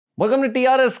Welcome to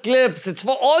TRS Clips. It's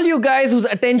for all you guys whose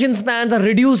attention spans are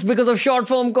reduced because of short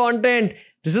form content.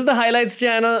 This is the highlights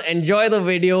channel. Enjoy the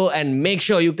video and make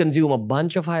sure you consume a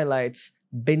bunch of highlights.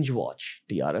 Binge watch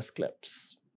TRS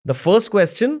Clips. The first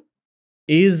question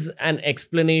is an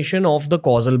explanation of the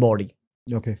causal body.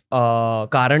 Okay.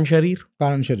 Karan Sharir.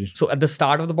 Karan Sharir. So at the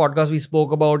start of the podcast, we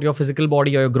spoke about your physical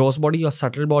body or your gross body, your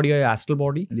subtle body or your astral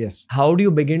body. Yes. How do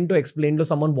you begin to explain to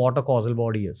someone what a causal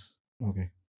body is? Okay.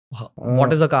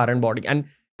 What is a Karan body? And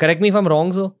correct me if I'm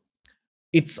wrong, sir.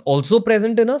 It's also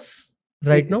present in us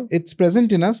right now? It's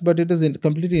present in us, but it is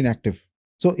completely inactive.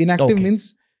 So inactive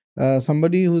means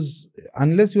somebody who's,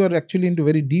 unless you are actually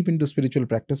very deep into spiritual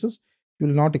practices, you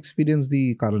will not experience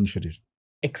the Karan Sharir.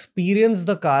 Experience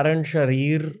the Karan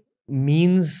Sharir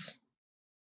means?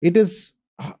 It's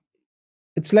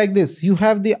like this. You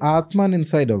have the Atman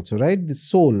inside also, right? The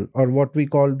soul, or what we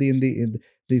call in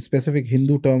the specific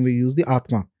Hindu term we use, the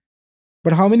Atma.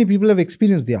 But how many people have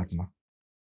experienced the Atma?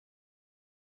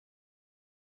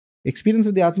 Experience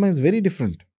of the Atma is very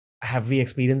different. Have we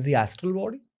experienced the astral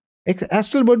body?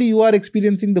 Astral body you are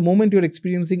experiencing the moment you are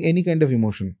experiencing any kind of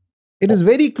emotion. It is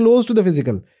very close to the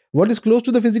physical. What is close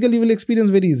to the physical you will experience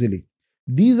very easily.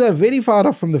 These are very far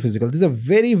off from the physical. These are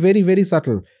very, very, very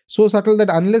subtle. So subtle that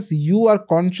unless you are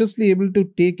consciously able to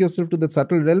take yourself to that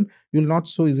subtle realm, you will not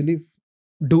so easily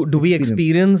Do we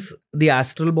experience the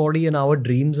astral body in our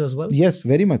dreams as well? Yes,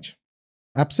 very much.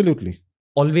 Absolutely.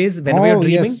 Always, when we are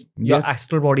dreaming, your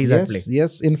astral body is at play.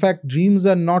 Yes. In fact, dreams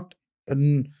are not...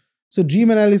 so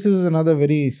dream analysis is another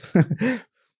very...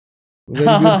 very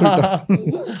beautiful topic.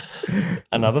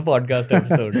 Another podcast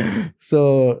episode. So,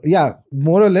 yeah,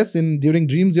 more or less, during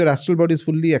dreams, your astral body is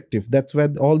fully active. That's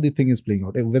where all the thing is playing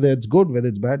out. Whether it's good, whether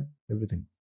it's bad, everything.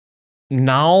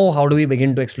 Now, how do we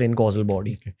begin to explain causal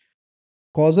body? Okay.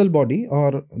 Causal body,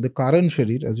 or the Karan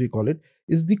Sharir as we call it,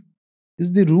 is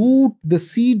the root, the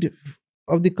seed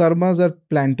of the karmas are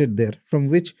planted there, from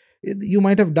which you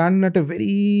might have done at a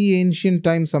very ancient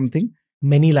time something.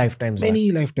 Many lifetimes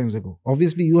ago.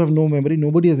 Obviously, you have no memory.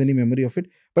 Nobody has any memory of it.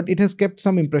 But it has kept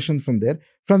some impression from there.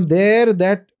 From there,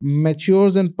 that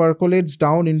matures and percolates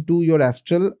down into your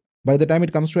astral. By the time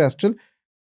it comes to astral,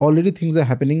 already things are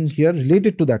happening here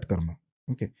related to that karma.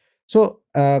 Okay. So,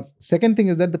 second thing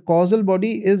is that the causal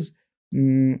body is,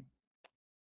 in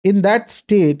that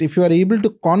state, if you are able to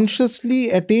consciously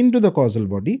attain to the causal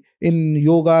body, in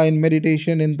yoga, in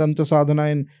meditation, in Tantra sadhana,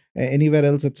 in anywhere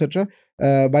else, etc.,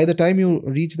 by the time you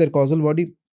reach that causal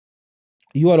body,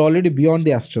 you are already beyond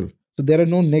the astral. So, there are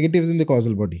no negatives in the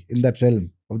causal body, in that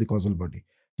realm of the causal body.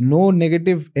 No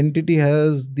negative entity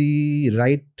has the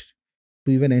right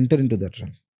to even enter into that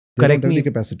realm. They don't have the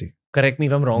capacity. Correct me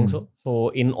if I'm wrong, sir. So,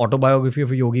 in Autobiography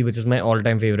of a Yogi, which is my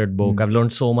all-time favorite book, I've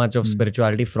learned so much of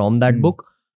spirituality from that book.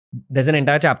 There's an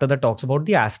entire chapter that talks about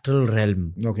the astral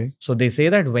realm. Okay. So, they say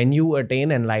that when you attain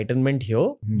enlightenment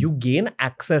here, you gain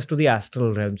access to the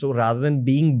astral realm. So, rather than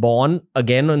being born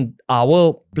again on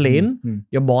our plane,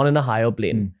 you're born in a higher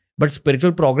plane. But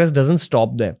spiritual progress doesn't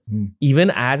stop there.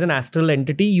 Even as an astral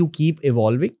entity, you keep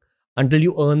evolving until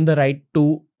you earn the right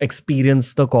to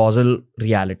experience the causal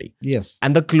reality. Yes.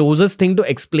 And the closest thing to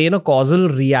explain a causal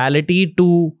reality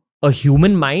to a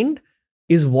human mind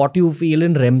is what you feel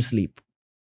in REM sleep,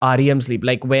 REM sleep.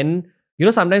 Like when,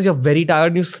 sometimes you're very tired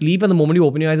and you sleep and the moment you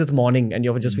open your eyes, it's morning and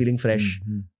you're just feeling fresh.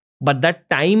 But that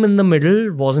time in the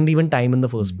middle wasn't even time in the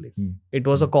first place. It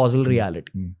was a causal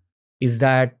reality. Is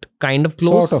that kind of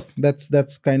close? Sort of.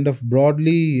 That's kind of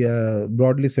broadly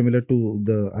similar to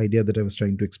the idea that I was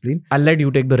trying to explain. I'll let you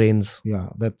take the reins. Yeah,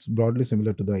 that's broadly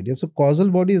similar to the idea. So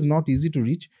causal body is not easy to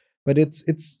reach, but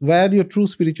it's where your true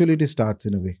spirituality starts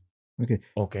in a way.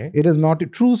 Okay. It is not a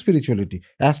true spirituality.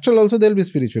 Astral also there will be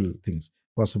spiritual things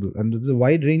possible, and there's a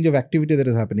wide range of activity that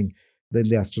is happening in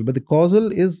the astral. But the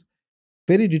causal is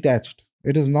very detached.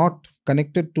 It is not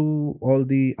connected to all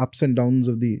the ups and downs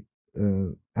of the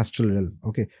astral realm,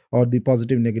 or the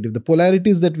positive, negative. The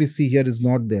polarities that we see here is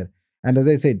not there. And as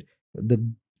I said,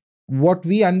 what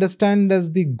we understand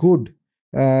as the good,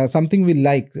 something we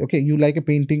like. You like a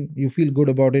painting, you feel good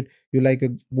about it. You like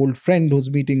an old friend who's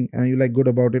meeting and you like good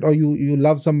about it. Or you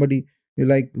love somebody, you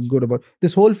like good about it.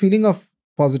 This whole feeling of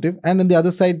positive. And on the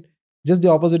other side, just the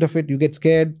opposite of it. You get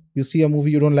scared, you see a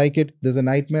movie, you don't like it, there's a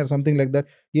nightmare, something like that.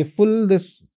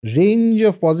 This range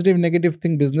of positive, negative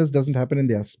thing business doesn't happen in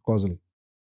the causal.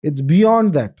 It's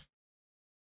beyond that.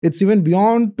 It's even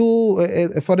beyond for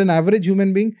an average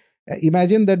human being.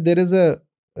 Imagine that there is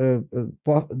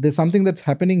there's something that's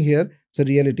happening here. It's a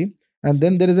reality. And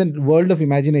then there is a world of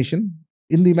imagination.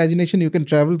 In the imagination, you can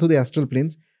travel to the astral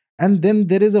planes. And then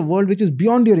there is a world which is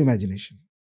beyond your imagination.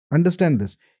 Understand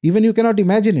this. Even you cannot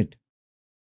imagine it.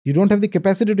 You don't have the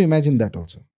capacity to imagine that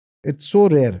also. It's so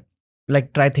rare.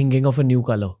 Like try thinking of a new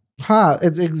color.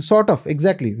 It's sort of,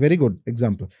 exactly. Very good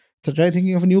example. So try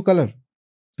thinking of a new color.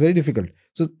 It's very difficult.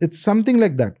 So it's something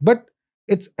like that. But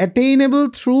it's attainable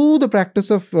through the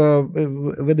practice of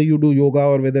whether you do yoga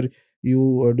or whether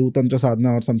you do Tantra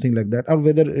Sadhana or something like that, or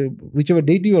whether whichever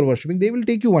deity you are worshipping, they will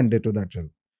take you one day to that realm.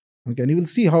 Okay, and you will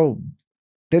see how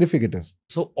terrific it is.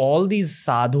 So all these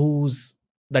sadhus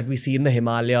that we see in the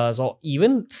Himalayas, or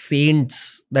even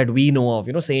saints that we know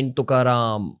of, Saint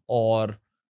Tukaram,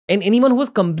 and anyone who was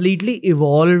completely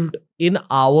evolved in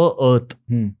our earth,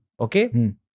 okay?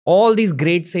 All these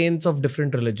great saints of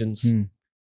different religions,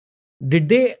 did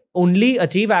they only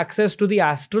achieve access to the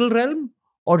astral realm,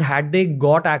 or had they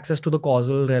got access to the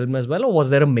causal realm as well, or was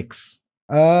there a mix?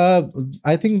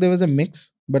 I think there was a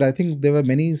mix, but I think there were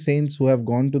many saints who have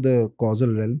gone to the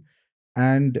causal realm.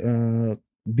 And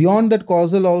beyond that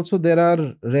causal also, there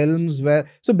are realms where...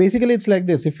 So basically it's like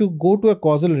this. If you go to a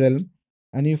causal realm,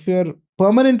 and if you're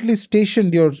permanently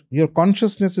stationed, your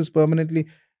consciousness is permanently...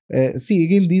 see,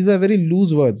 again, these are very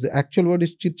loose words. The actual word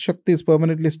is Chit Shakti is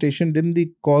permanently stationed in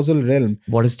the causal realm.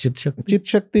 What is Chit Shakti? Chit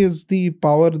Shakti is the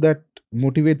power that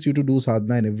motivates you to do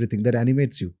sadhana and everything, that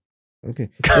animates you. Okay.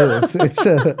 So it's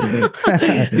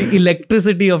the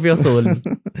electricity of your soul.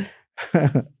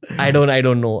 I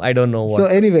don't know what. So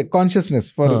anyway,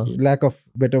 consciousness, for lack of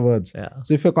better words. Yeah.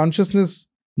 So if your consciousness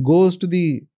goes to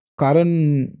the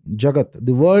Karan Jagat,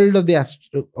 the world of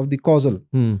the causal,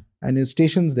 and it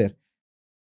stations there,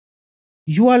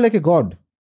 you are like a god.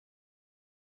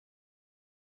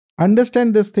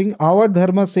 Understand this thing. Our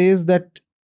dharma says that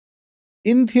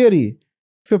in theory,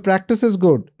 if your practice is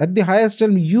good, at the highest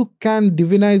realm, you can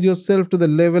divinize yourself to the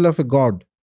level of a god.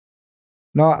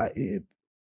 Now,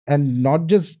 and not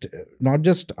just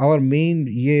our main,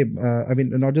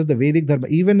 not just the Vedic dharma,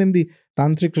 even in the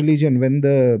Tantric religion, when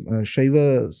the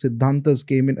Shaiva Siddhantas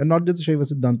came in, and not just the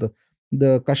Shaiva Siddhanta,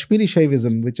 the Kashmiri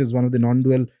Shaivism, which is one of the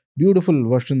non-dual, beautiful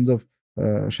versions of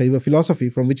Shaiva philosophy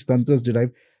from which Tantras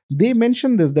derive, they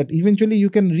mention this, that eventually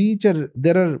you can reach,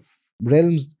 there are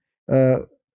realms,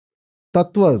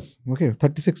 tattvas, okay,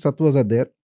 36 tattvas are there,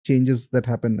 changes that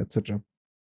happen, etc.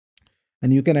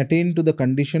 And you can attain to the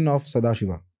condition of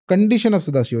Sadashiva. Condition of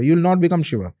Sadashiva. You will not become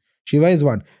Shiva. Shiva is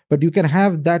one. But you can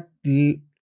have that,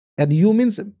 and you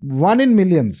means one in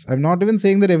millions. I'm not even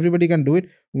saying that everybody can do it.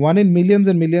 One in millions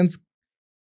and millions.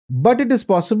 But it is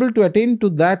possible to attain to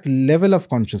that level of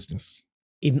consciousness.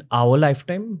 In our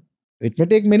lifetime? It may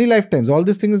take many lifetimes. All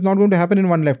this thing is not going to happen in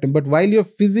one lifetime. But while you're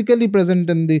physically present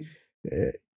in the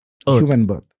human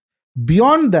birth,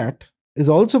 beyond that is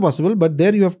also possible. But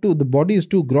there you have to, the body is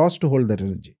too gross to hold that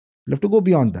energy. You have to go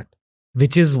beyond that.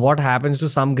 Which is what happens to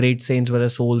some great saints, where their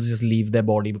souls just leave their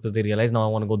body because they realize, now I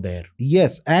want to go there.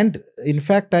 Yes. And in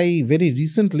fact, I very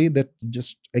recently, that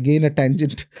just again a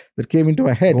tangent that came into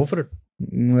my head. Go for it.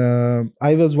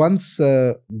 I was once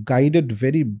guided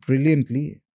very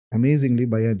brilliantly, amazingly,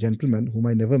 by a gentleman whom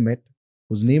I never met,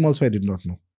 whose name also I did not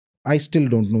know. I still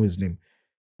don't know his name.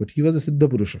 But he was a Siddha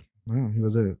Purusha. He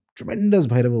was a tremendous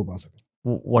Bhairava Upasaka.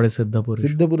 What is Siddha Purusha?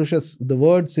 Siddha Purusha, the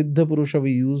word Siddha Purusha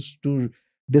we use to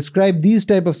describe these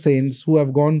type of saints who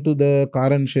have gone to the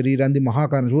Karan Sharir and the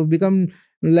Mahakaran, who have become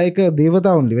like a Devata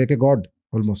only, like a god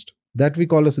almost. That we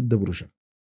call a Siddha Purusha.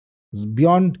 It's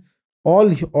beyond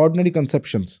all ordinary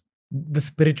conceptions. The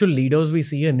spiritual leaders we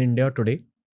see in India today?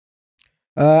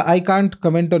 I can't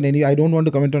comment on any, I don't want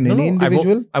to comment on any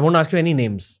individual. I won't ask you any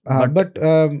names. But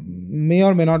may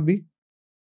or may not be.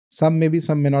 Some may be,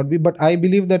 some may not be. But I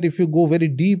believe that if you go very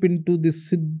deep into the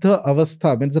Siddha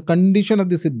Avastha, means the condition of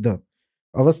the Siddha.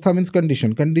 Avastha means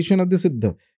condition. Condition of the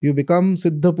Siddha. You become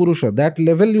Siddha Purusha. That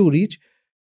level you reach,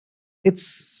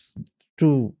 it's,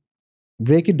 to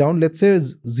break it down, let's say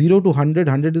 0 to 100.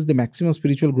 100 is the maximum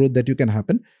spiritual growth that you can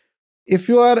happen. If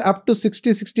you are up to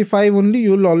 60, 65 only,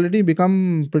 you will already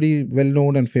become pretty well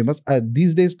known and famous.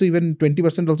 These days, to even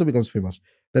 20% also becomes famous.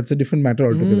 That's a different matter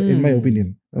altogether, in my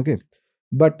opinion. Okay.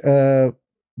 But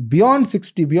beyond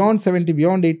 60, beyond 70,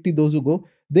 beyond 80, those who go,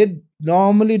 they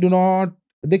normally do not,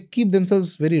 they keep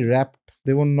themselves very wrapped.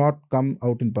 They will not come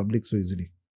out in public so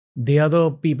easily. They are the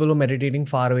people who are meditating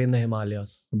far away in the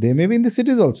Himalayas. They may be in the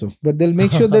cities also, but they'll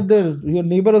make sure that your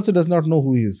neighbor also does not know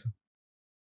who he is.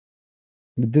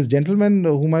 This gentleman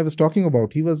whom I was talking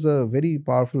about, he was a very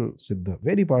powerful Siddha,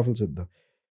 very powerful Siddha.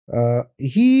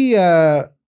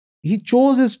 He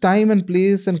chose his time and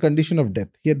place and condition of death.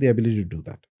 He had the ability to do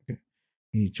that. Okay.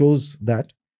 He chose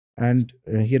that. And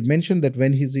he had mentioned that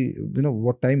when he's,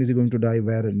 what time is he going to die,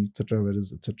 where, and etc., where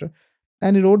is, etc.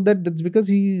 And he wrote that that's because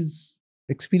he's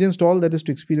experienced all that is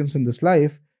to experience in this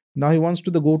life. Now he wants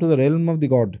to go to the realm of the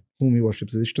god whom he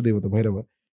worships, Ishtadevata, Bhairava,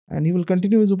 and he will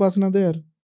continue his upasana there.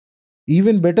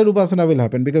 Even better upasana will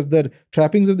happen because the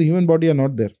trappings of the human body are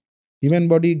not there. Human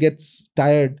body gets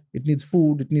tired, it needs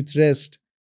food, it needs rest.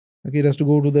 Okay, it has to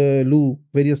go to the loo,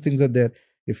 various things are there.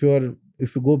 If you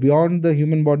go beyond the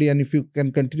human body and if you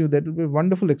can continue, that will be a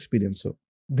wonderful experience. So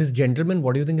this gentleman,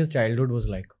 what do you think his childhood was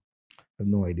like? I have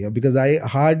no idea because I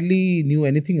hardly knew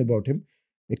anything about him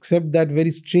except that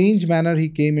very strange manner he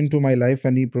came into my life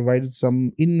and he provided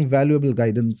some invaluable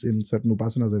guidance in certain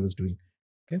upasanas I was doing.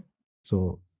 Okay.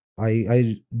 So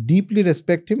I deeply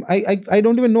respect him. I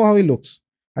don't even know how he looks.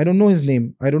 I don't know his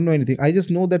name. I don't know anything. I just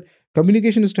know that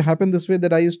communication is to happen this way,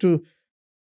 that I used to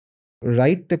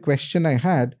write a question I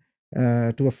had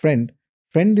to a friend.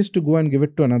 Friend is to go and give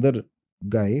it to another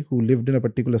guy who lived in a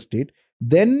particular state.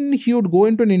 Then he would go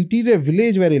into an interior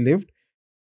village where he lived,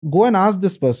 go and ask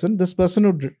this person. This person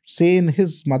would say in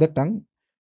his mother tongue,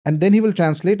 and then he will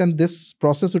translate, and this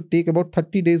process would take about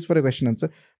 30 days for a question answer.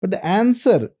 But the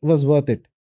answer was worth it.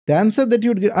 The answer that you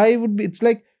would get, it's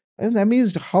like, I'm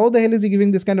amazed, how the hell is he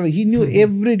giving this kind of... He knew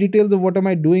every details of what am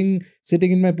I doing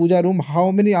sitting in my puja room,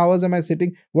 how many hours am I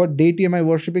sitting, what deity am I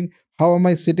worshipping, how am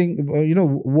I sitting,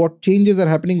 what changes are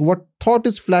happening, what thought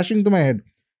is flashing to my head.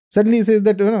 Suddenly he says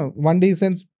that, one day he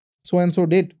sends so-and-so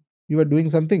date, you are doing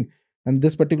something, and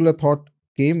this particular thought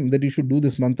came that you should do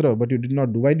this mantra, but you did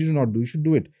not do. Why did you not do? You should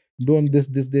do it. Do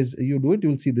this. You do it, you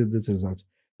will see this results.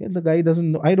 And the guy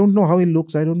doesn't know. I don't know how he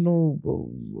looks. I don't know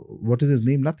what is his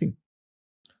name. Nothing.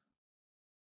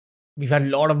 We've had a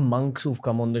lot of monks who've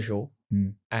come on the show.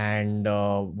 And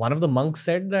one of the monks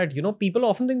said that, people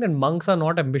often think that monks are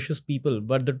not ambitious people,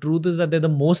 but the truth is that they're the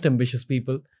most ambitious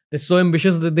people. They're so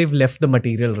ambitious that they've left the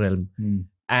material realm.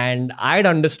 And I'd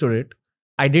understood it.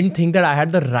 I didn't think that I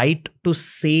had the right to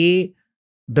say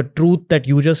the truth that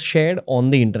you just shared on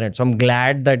the internet. So I'm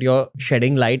glad that you're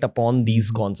shedding light upon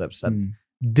these concepts. And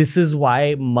this is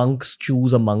why monks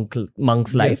choose a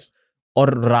monk's life. Yes. Or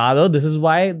rather, this is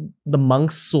why the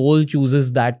monk's soul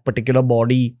chooses that particular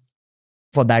body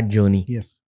for that journey.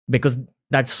 Yes. Because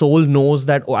that soul knows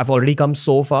that, I've already come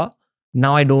so far.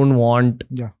 Now I don't want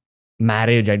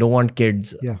marriage. I don't want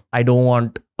kids. I don't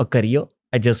want a career.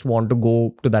 I just want to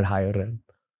go to that higher realm.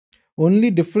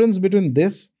 Only difference between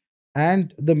this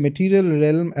and the material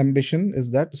realm ambition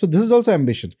is that, so this is also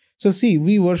ambition. So see,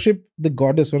 we worship the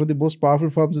goddess. One of the most powerful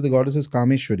forms of the goddess is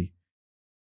Kameshwari.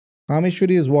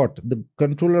 Kameshwari is what? The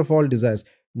controller of all desires.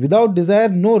 Without desire,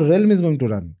 no realm is going to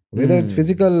run. Whether it's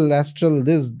physical, astral,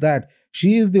 this, that.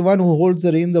 She is the one who holds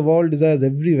the reins of all desires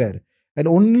everywhere. And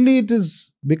only it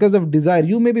is because of desire.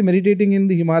 You may be meditating in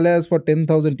the Himalayas for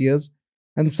 10,000 years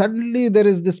and suddenly there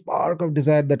is this spark of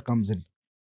desire that comes in.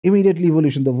 Immediately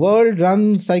evolution. The world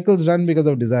runs, cycles run because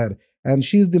of desire. And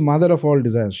she is the mother of all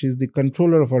desires. She is the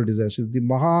controller of all desires. She is the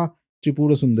Maha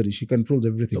Tripura Sundari. She controls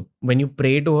everything. So when you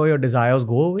pray to her, your desires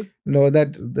go away? No,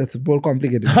 that's more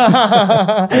complicated.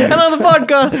 Another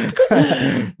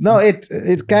podcast. No,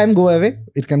 it can go away.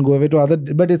 It can go away to other,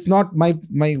 but it's not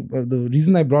the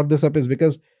reason I brought this up is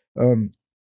because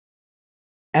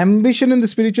ambition in the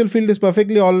spiritual field is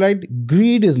perfectly all right.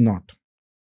 Greed is not.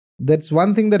 That's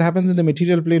one thing that happens in the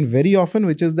material plane very often,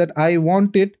 which is that I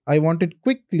want it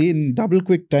quickly in double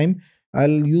quick time.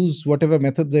 I'll use whatever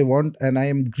methods I want and I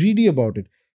am greedy about it.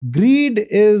 Greed,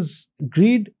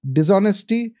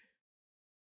 dishonesty.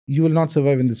 You will not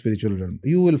survive in the spiritual realm.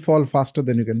 You will fall faster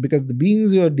than you can because the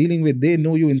beings you are dealing with, they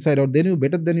know you inside out. They know you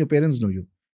better than your parents know you.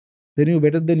 They know you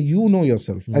better than you know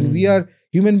yourself. And we are,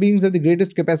 human beings have the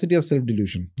greatest capacity of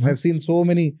self-delusion. I've seen so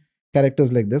many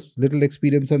characters like this, little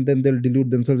experience and then they'll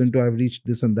delude themselves into I've reached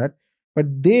this and that.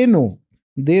 But they know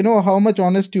how much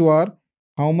honest you are,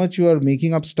 how much you are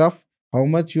making up stuff, how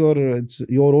much it's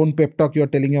your own pep talk, you're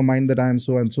telling your mind that I am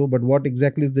so and so, but what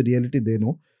exactly is the reality they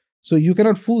know. So you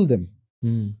cannot fool them.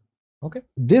 Okay.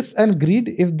 This and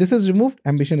greed, if this is removed,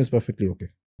 ambition is perfectly okay.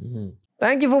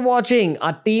 Thank you for watching.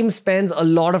 Our team spends a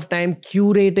lot of time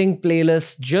curating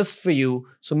playlists just for you.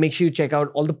 So make sure you check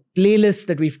out all the playlists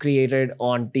that we've created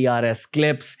on TRS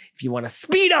Clips if you want to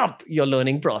speed up your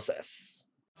learning process.